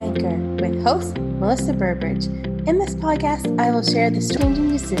Anchor with host Melissa Burbridge. In this podcast, I will share the changing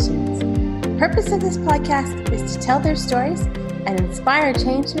musicians. The purpose of this podcast is to tell their stories and inspire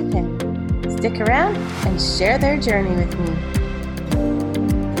change within. Stick around and share their journey with me.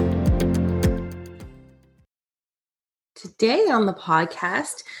 Today on the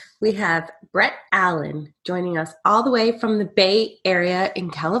podcast, we have Brett Allen joining us all the way from the Bay Area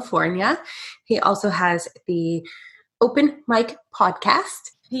in California. He also has the Open Mic podcast.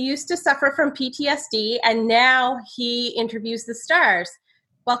 He used to suffer from PTSD, and now he interviews the stars.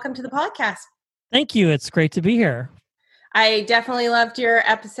 Welcome to the podcast. Thank you. It's great to be here. I definitely loved your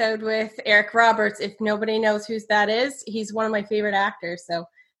episode with Eric Roberts. If nobody knows who that is, he's one of my favorite actors. So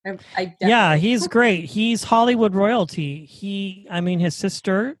yeah, he's great. He's Hollywood royalty. His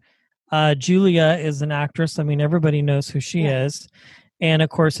sister, Julia, is an actress. I mean, everybody knows who she is. And of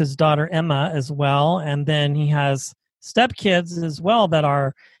course, his daughter, Emma, as well. And then he has stepkids as well that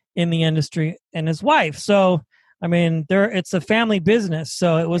are in the industry, and his wife. So, I mean, it's a family business.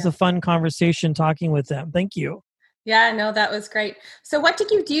 So it was a fun conversation talking with them. Thank you. Yeah, no, that was great. So what did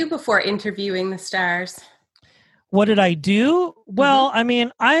you do before interviewing the stars? What did I do? Well, I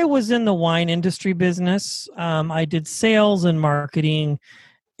mean, I was in the wine industry business. I did sales and marketing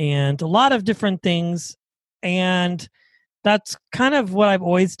and a lot of different things. And that's kind of what I've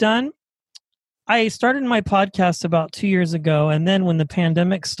always done. I started my podcast about 2 years ago. And then when the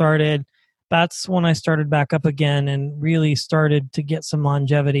pandemic started, that's when I started back up again and really started to get some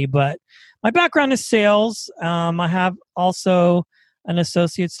longevity. But my background is sales. I have also an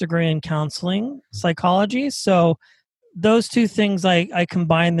associate's degree in counseling psychology. So those two things, I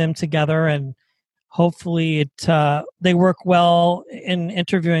combine them together, and hopefully they work well in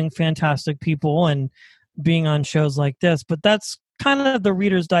interviewing fantastic people and being on shows like this. But that's kind of the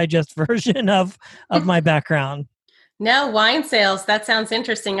Reader's Digest version of my background. No, wine sales. That sounds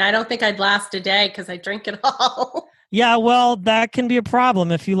interesting. I don't think I'd last a day because I drink it all. Yeah, well, that can be a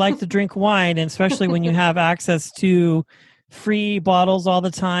problem if you like to drink wine, and especially when you have access to free bottles all the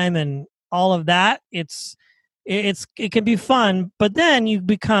time and all of that. It can be fun, but then you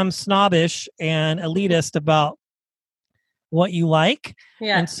become snobbish and elitist about what you like.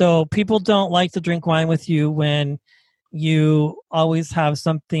 Yeah. And so people don't like to drink wine with you when you always have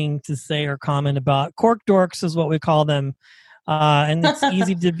something to say or comment about. Cork dorks is what we call them. And it's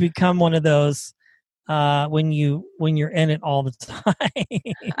easy to become one of those when you're in it all the time.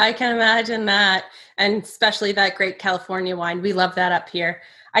 I can imagine that. And especially that great California wine. We love that up here.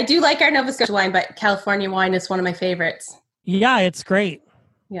 I do like our Nova Scotia wine, but California wine is one of my favorites. Yeah, it's great.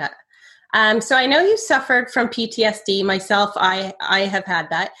 Yeah. So I know you suffered from PTSD. Myself, I have had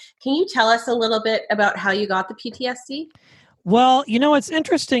that. Can you tell us a little bit about how you got the PTSD? Well, it's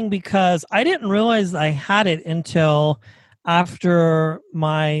interesting because I didn't realize I had it until after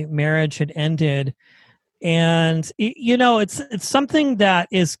my marriage had ended. And, it's something that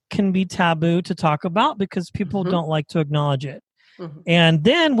can be taboo to talk about because people don't like to acknowledge it. Mm-hmm. And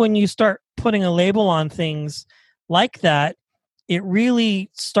then when you start putting a label on things like that, it really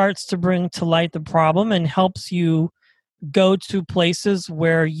starts to bring to light the problem and helps you go to places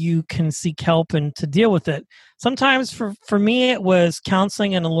where you can seek help and to deal with it. Sometimes for me, it was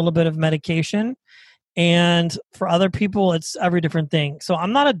counseling and a little bit of medication. And for other people, it's every different thing. So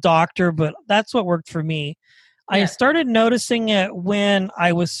I'm not a doctor, but that's what worked for me. Yeah. I started noticing it when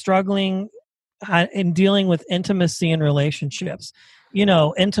I was struggling in dealing with intimacy and relationships.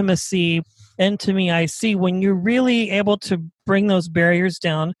 Intimacy, and to me, I see when you're really able to bring those barriers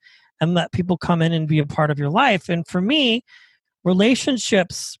down and let people come in and be a part of your life. And for me,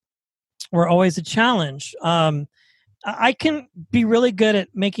 relationships were always a challenge. I can be really good at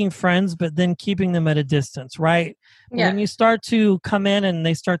making friends, but then keeping them at a distance, right? Yeah. When you start to come in and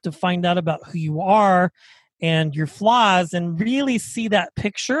they start to find out about who you are and your flaws and really see that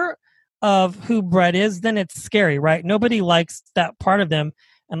picture of who Brett is, then it's scary, right? Nobody likes that part of them,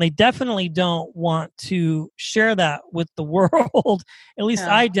 and they definitely don't want to share that with the world. At least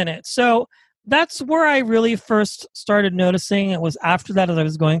I didn't. So that's where I really first started noticing. It was after that as I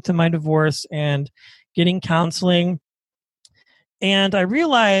was going through my divorce and getting counseling. And I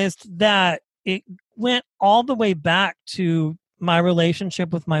realized that it went all the way back to my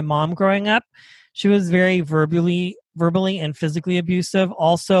relationship with my mom growing up. She was very verbally and physically abusive.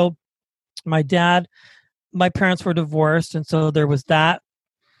 Also, my parents were divorced, and so there was that.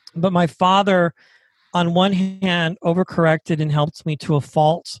 But my father, on one hand, overcorrected and helped me to a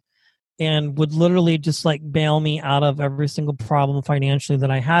fault and would literally just bail me out of every single problem financially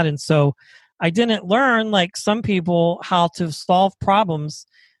that I had. And so I didn't learn, like some people, how to solve problems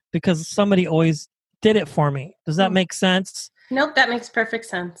because somebody always did it for me. Does that make sense? Nope, that makes perfect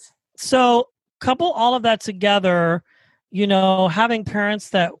sense. So couple all of that together, having parents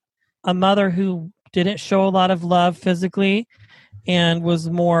that a mother who didn't show a lot of love physically and was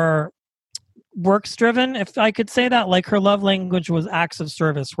more works driven, if I could say that, like her love language was acts of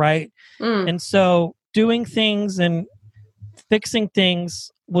service, right? Mm. And so doing things and fixing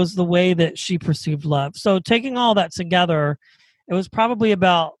things was the way that she perceived love. So taking all that together, it was probably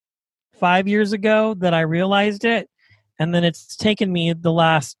about 5 years ago that I realized it. And then it's taken me the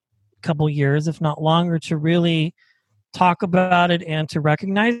last couple years, if not longer, to really talk about it and to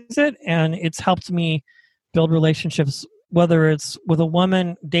recognize it. And it's helped me build relationships, whether it's with a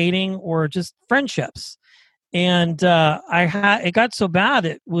woman dating or just friendships. And it got so bad,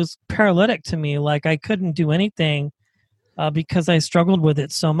 it was paralytic to me. Like I couldn't do anything because I struggled with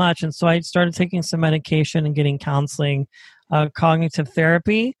it so much. And so I started taking some medication and getting counseling, cognitive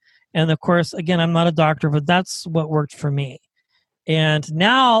therapy. And of course, again, I'm not a doctor, but that's what worked for me. And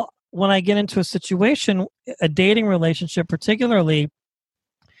now when I get into a situation, a dating relationship particularly,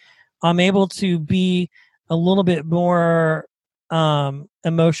 I'm able to be a little bit more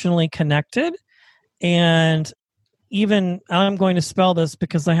emotionally connected. And even, I'm going to spell this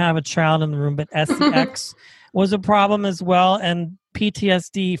because I have a child in the room, but SEX was a problem as well, and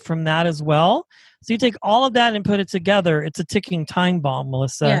PTSD from that as well. So you take all of that and put it together, it's a ticking time bomb,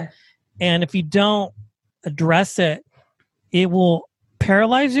 Melissa. Yeah. And if you don't address it, it will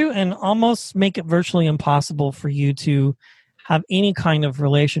paralyze you and almost make it virtually impossible for you to have any kind of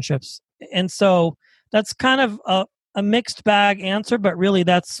relationships. And so that's kind of a mixed bag answer, but really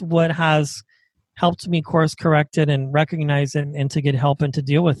that's what has helped me course correct it and recognize it and to get help and to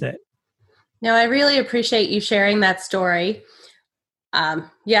deal with it. No, I really appreciate you sharing that story.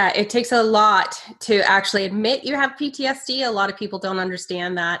 Yeah, it takes a lot to actually admit you have PTSD. A lot of people don't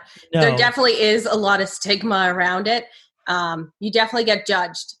understand that. No. There definitely is a lot of stigma around it. You definitely get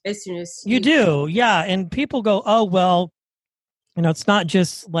judged as soon as you do. Yeah. And people go, oh, well, it's not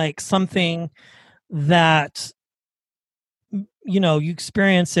just like something that, you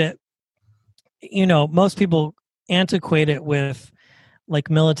experience it. Most people antiquate it with like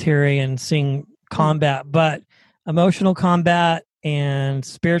military and seeing combat, but emotional combat and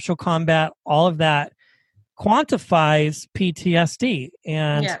spiritual combat, all of that quantifies PTSD.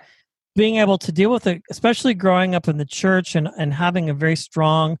 And being able to deal with it, especially growing up in the church and having a very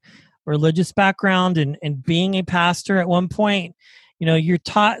strong religious background and being a pastor at one point, you're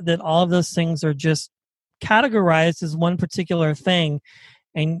taught that all of those things are just categorized as one particular thing.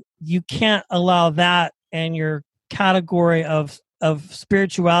 And you can't allow that and your category of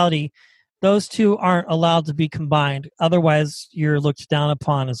spirituality, those two aren't allowed to be combined. Otherwise, you're looked down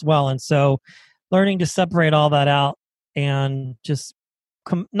upon as well. And so learning to separate all that out and just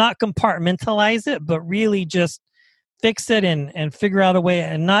not compartmentalize it, but really just fix it and figure out a way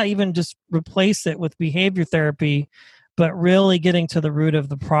and not even just replace it with behavior therapy, but really getting to the root of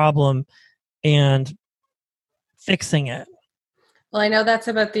the problem and fixing it. Well, I know that's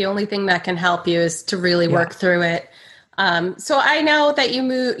about the only thing that can help you is to really work through it. So I know that you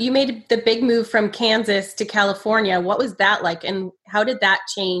made the big move from Kansas to California. What was that like? And how did that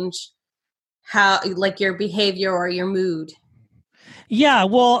change like your behavior or your mood? Yeah,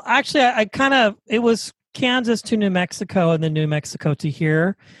 well, actually it was Kansas to New Mexico and then New Mexico to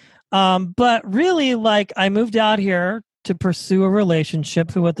here. But really, like, I moved out here to pursue a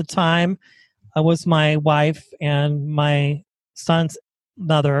relationship who at the time was my wife and my son's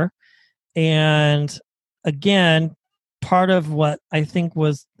mother. And again, part of what I think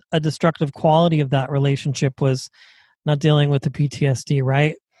was a destructive quality of that relationship was not dealing with the PTSD,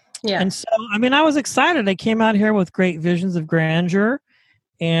 right? Yeah. And so, I was excited. I came out here with great visions of grandeur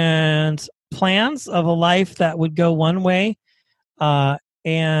and plans of a life that would go one way.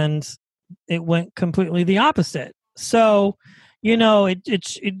 And it went completely the opposite. So,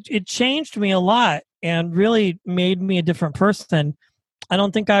 it changed me a lot and really made me a different person. I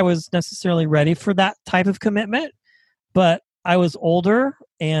don't think I was necessarily ready for that type of commitment, but I was older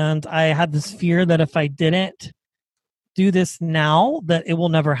and I had this fear that if I didn't do this now, that it will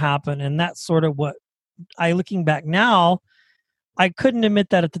never happen. And that's sort of what looking back now, I couldn't admit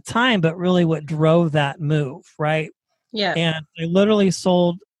that at the time, but really what drove that move, right? Yeah. And I literally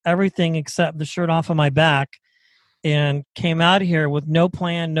sold everything except the shirt off of my back and came out here with no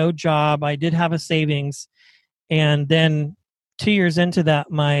plan, no job. I did have a savings. And then 2 years into that,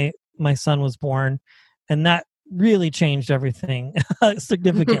 my son was born. And that really changed everything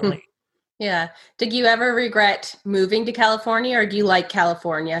significantly. Yeah. Did you ever regret moving to California, or do you like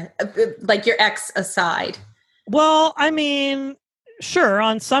California, like your ex aside? Well, sure,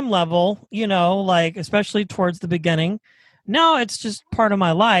 on some level, like especially towards the beginning. No, it's just part of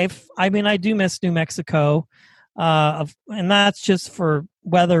my life. I mean, I do miss New Mexico, and that's just for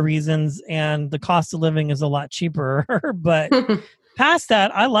weather reasons, and the cost of living is a lot cheaper. But past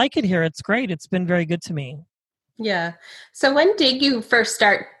that, I like it here. It's great. It's been very good to me. Yeah. So when did you first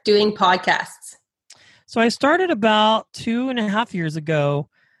start doing podcasts? So I started about 2.5 years ago.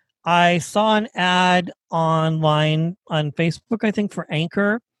 I saw an ad online on Facebook, I think, for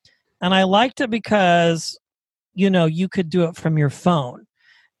Anchor, and I liked it because, you could do it from your phone.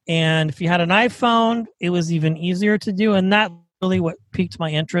 And if you had an iPhone, it was even easier to do. And that really what piqued my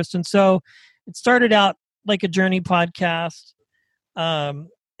interest. And so it started out like a journey podcast.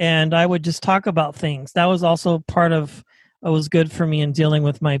 And I would just talk about things. That was also part of what was good for me in dealing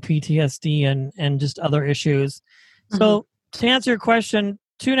with my PTSD and just other issues. So to answer your question,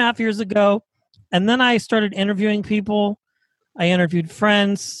 2.5 years ago, and then I started interviewing people. I interviewed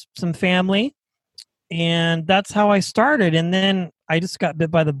friends, some family, and that's how I started. And then I just got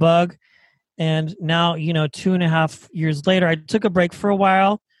bit by the bug. And now, 2.5 years later, I took a break for a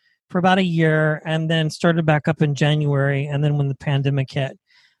while, for about a year, and then started back up in January. And then when the pandemic hit,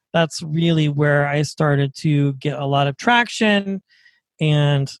 that's really where I started to get a lot of traction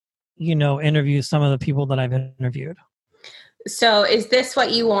and, interview some of the people that I've interviewed. So is this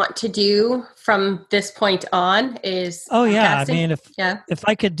what you want to do from this point on? Oh yeah. I mean, if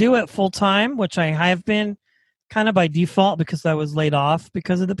I could do it full time, which I have been kind of by default because I was laid off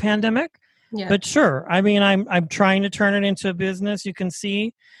because of the pandemic. Yeah. But sure. I mean, I'm trying to turn it into a business, you can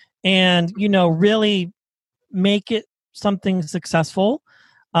see, and, really make it something successful.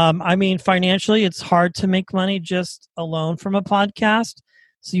 I mean, financially, it's hard to make money just alone from a podcast.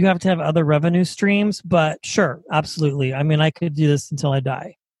 So you have to have other revenue streams, but sure, absolutely. I mean, I could do this until I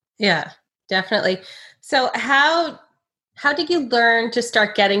die. Yeah, definitely. So how did you learn to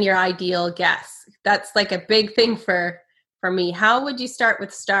start getting your ideal guests? That's like a big thing for me. How would you start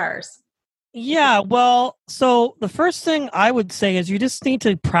with stars? Yeah, well, so the first thing I would say is you just need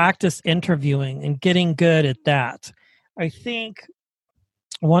to practice interviewing and getting good at that. I think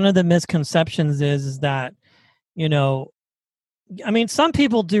one of the misconceptions is that, I mean, some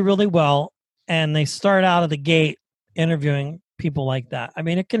people do really well and they start out of the gate interviewing people like that. I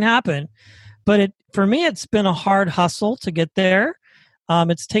mean, it can happen, but for me, it's been a hard hustle to get there.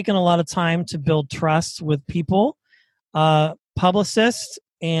 It's taken a lot of time to build trust with people, publicists,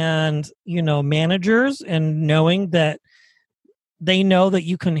 and managers, and knowing that they know that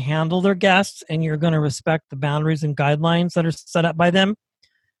you can handle their guests and you're going to respect the boundaries and guidelines that are set up by them.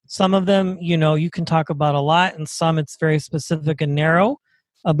 Some of them, you can talk about a lot, and some it's very specific and narrow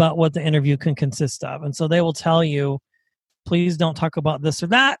about what the interview can consist of. And so they will tell you, please don't talk about this or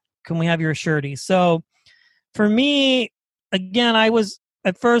that. Can we have your surety? So for me, again, I was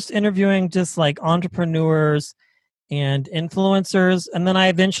at first interviewing just like entrepreneurs and influencers, and then I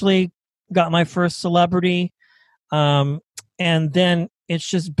eventually got my first celebrity, and then it's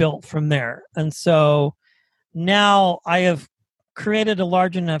just built from there. And so now I have created a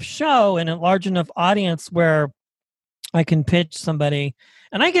large enough show and a large enough audience where I can pitch somebody,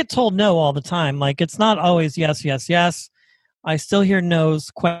 and I get told no all the time. Like, it's not always yes, yes, yes. I still hear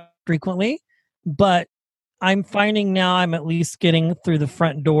no's quite frequently, but I'm finding now I'm at least getting through the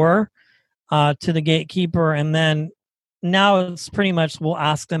front door to the gatekeeper, and then now it's pretty much we'll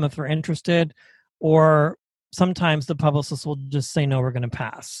ask them if they're interested, or sometimes the publicist will just say, no, we're going to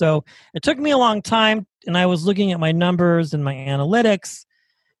pass. So it took me a long time, and I was looking at my numbers and my analytics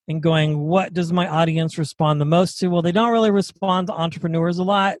and going, what does my audience respond the most to? Well, they don't really respond to entrepreneurs a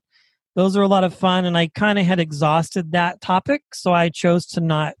lot. Those are a lot of fun, and I kind of had exhausted that topic, so I chose to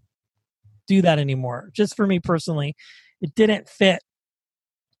not do that anymore. Just for me personally, it didn't fit.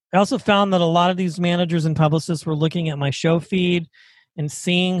 I also found that a lot of these managers and publicists were looking at my show feed and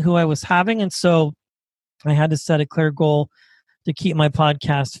seeing who I was having, and so I had to set a clear goal to keep my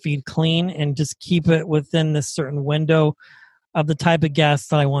podcast feed clean and just keep it within this certain window of the type of guests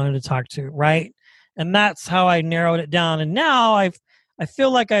that I wanted to talk to, right? And that's how I narrowed it down. And now I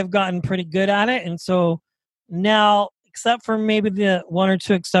feel like I've gotten pretty good at it. And so now, except for maybe the one or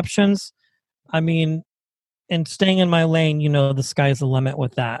two exceptions, I mean, and staying in my lane, the sky's the limit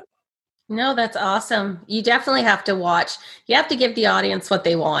with that. No, that's awesome. You definitely have to watch. You have to give the audience what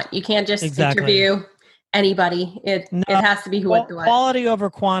they want. You can't just interview anybody. It has to be what they want. Quality over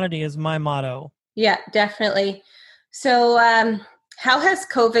quantity is my motto. Yeah, definitely. So how has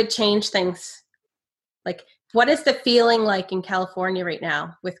COVID changed things? Like, what is the feeling like in California right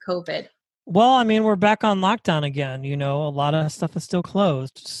now with COVID? Well, I mean, we're back on lockdown again. A lot of stuff is still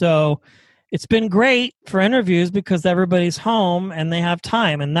closed. So it's been great for interviews because everybody's home and they have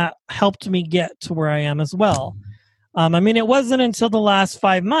time. And that helped me get to where I am as well. I mean, it wasn't until the last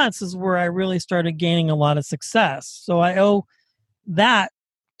 5 months is where I really started gaining a lot of success. So I owe that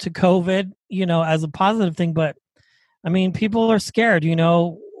to COVID, as a positive thing. But I mean, people are scared,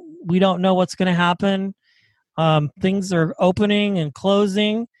 we don't know what's going to happen. Things are opening and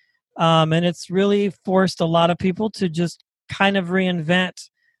closing. And it's really forced a lot of people to just kind of reinvent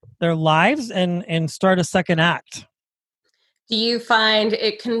their lives and start a second act. Do you find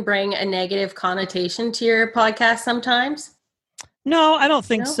it can bring a negative connotation to your podcast sometimes? No, I don't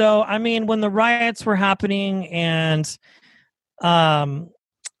think so. I mean, when the riots were happening and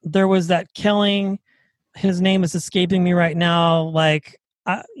there was that killing, his name is escaping me right now. Like,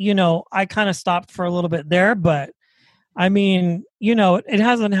 I kind of stopped for a little bit there, but I mean, it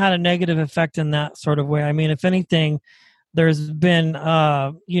hasn't had a negative effect in that sort of way. I mean, if anything, there's been,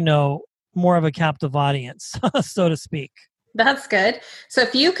 more of a captive audience, so to speak. That's good. So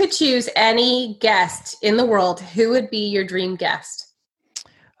if you could choose any guest in the world, who would be your dream guest?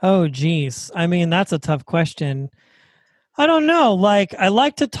 Oh, geez. I mean, that's a tough question. I don't know. Like, I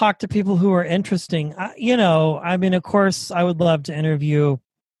like to talk to people who are interesting. I mean, of course, I would love to interview,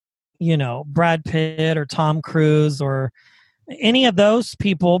 Brad Pitt or Tom Cruise or any of those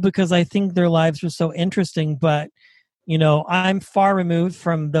people because I think their lives are so interesting. But, I'm far removed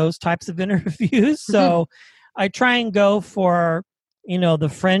from those types of interviews. So I try and go for, the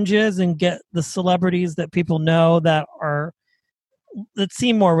fringes and get the celebrities that people know that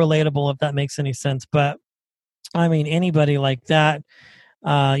seem more relatable, if that makes any sense. But I mean, anybody like that,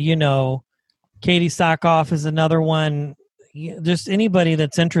 Katie Sackhoff is another one. Just anybody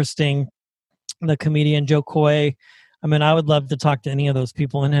that's interesting. The comedian Joe Coy. I mean, I would love to talk to any of those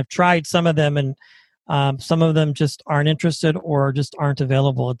people and have tried some of them, and some of them just aren't interested or just aren't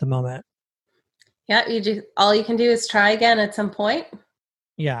available at the moment. Yeah, all you can do is try again at some point.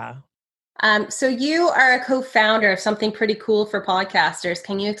 Yeah. So you are a co-founder of something pretty cool for podcasters.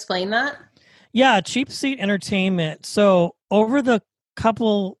 Can you explain that? Yeah, Cheap Seat Entertainment. So over the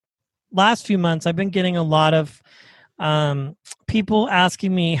last few months, I've been getting a lot of people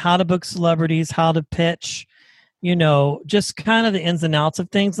asking me how to book celebrities, how to pitch, just kind of the ins and outs of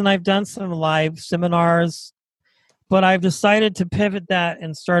things. And I've done some live seminars, but I've decided to pivot that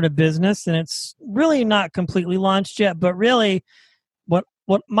and start a business. And it's really not completely launched yet, but really what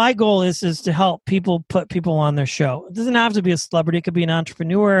my goal is to help people put people on their show. It doesn't have to be a celebrity. It could be an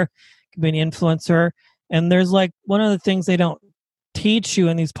entrepreneur, it could be an influencer. And there's like one of the things they don't teach you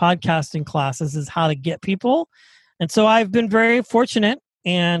in these podcasting classes is how to get people. And so I've been very fortunate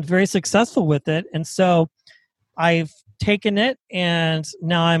and very successful with it. And so I've taken it and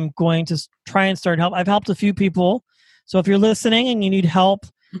now I'm going to try and start help. I've helped a few people. So if you're listening and you need help,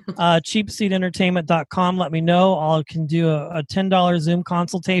 cheapseatentertainment.com, let me know. I can do a $10 Zoom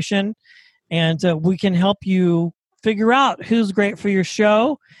consultation and we can help you figure out who's great for your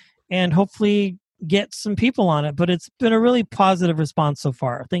show and hopefully get some people on it. But it's been a really positive response so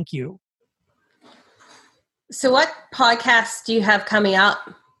far. Thank you. So what podcasts do you have coming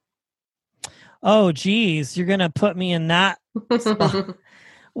up? Oh, geez, you're going to put me in that spot.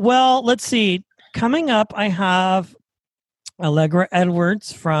 Well, let's see. Coming up, I have Allegra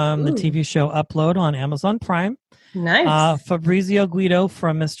Edwards from the TV show Upload on Amazon Prime. Nice. Fabrizio Guido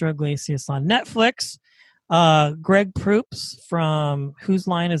from Mr. Iglesias on Netflix. Greg Proops from Whose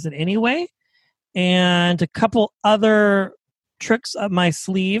Line Is It Anyway? And a couple other tricks up my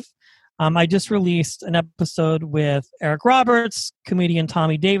sleeve. I just released an episode with Eric Roberts, comedian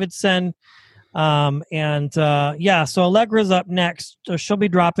Tommy Davidson. So Allegra's up next. So she'll be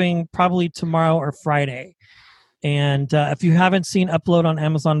dropping probably tomorrow or Friday. And if you haven't seen Upload on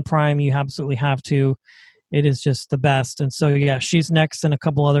Amazon Prime, you absolutely have to. It is just the best. And so, yeah, she's next and a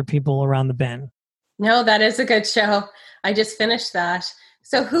couple other people around the bend. No, that is a good show. I just finished that.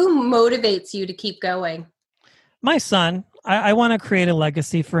 So who motivates you to keep going? My son. I want to create a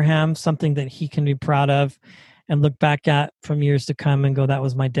legacy for him, something that he can be proud of and look back at from years to come and go, that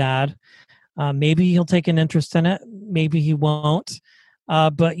was my dad. Maybe he'll take an interest in it. Maybe he won't.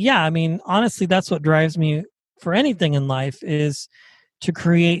 But yeah, I mean, honestly, that's what drives me for anything in life is to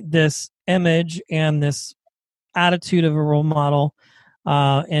create this image and this attitude of a role model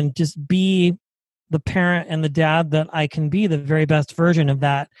and just be the parent and the dad that I can be, the very best version of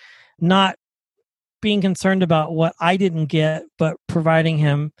that. Not being concerned about what I didn't get, but providing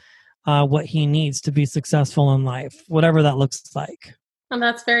him what he needs to be successful in life, whatever that looks like. And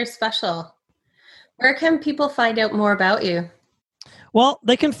that's very special. Where can people find out more about you? Well,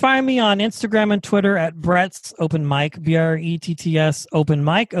 they can find me on Instagram and Twitter at Brett's Open Mic, BRETTS Open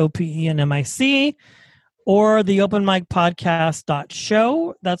Mic, OPENMIC, or the Open Mic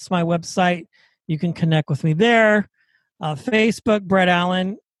Podcast.show. That's my website. You can connect with me there. Facebook, Brett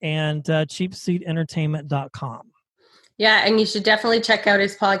Allen, and cheapseatentertainment.com. Yeah, and you should definitely check out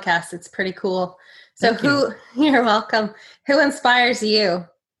his podcast. It's pretty cool. So you're welcome. Who inspires you?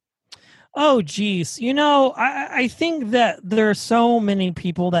 Oh, geez. I think that there are so many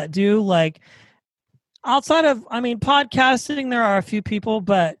people that do, like, outside of, podcasting, there are a few people,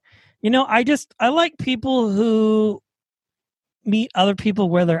 but, I like people who meet other people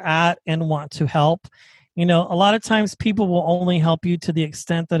where they're at and want to help. A lot of times people will only help you to the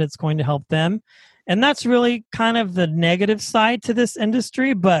extent that it's going to help them. And that's really kind of the negative side to this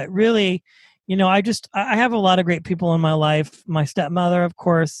industry. But really, I have a lot of great people in my life. My stepmother, of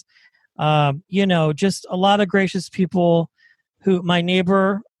course, just a lot of gracious people my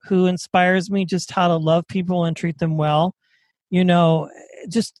neighbor who inspires me just how to love people and treat them well.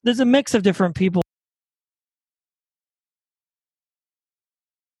 Just there's a mix of different people.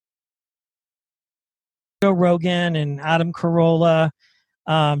 Joe Rogan and Adam Carolla,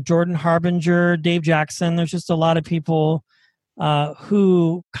 Jordan Harbinger, Dave Jackson. There's just a lot of people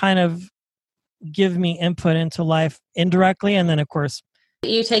who kind of give me input into life indirectly. And then, of course,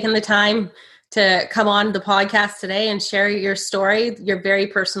 you taking the time to come on the podcast today and share your story, your very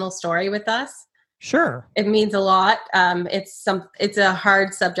personal story with us. Sure. It means a lot. It's a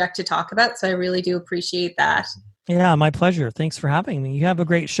hard subject to talk about, so I really do appreciate that. Yeah, my pleasure. Thanks for having me. You have a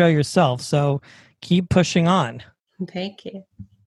great show yourself, so keep pushing on. Thank you.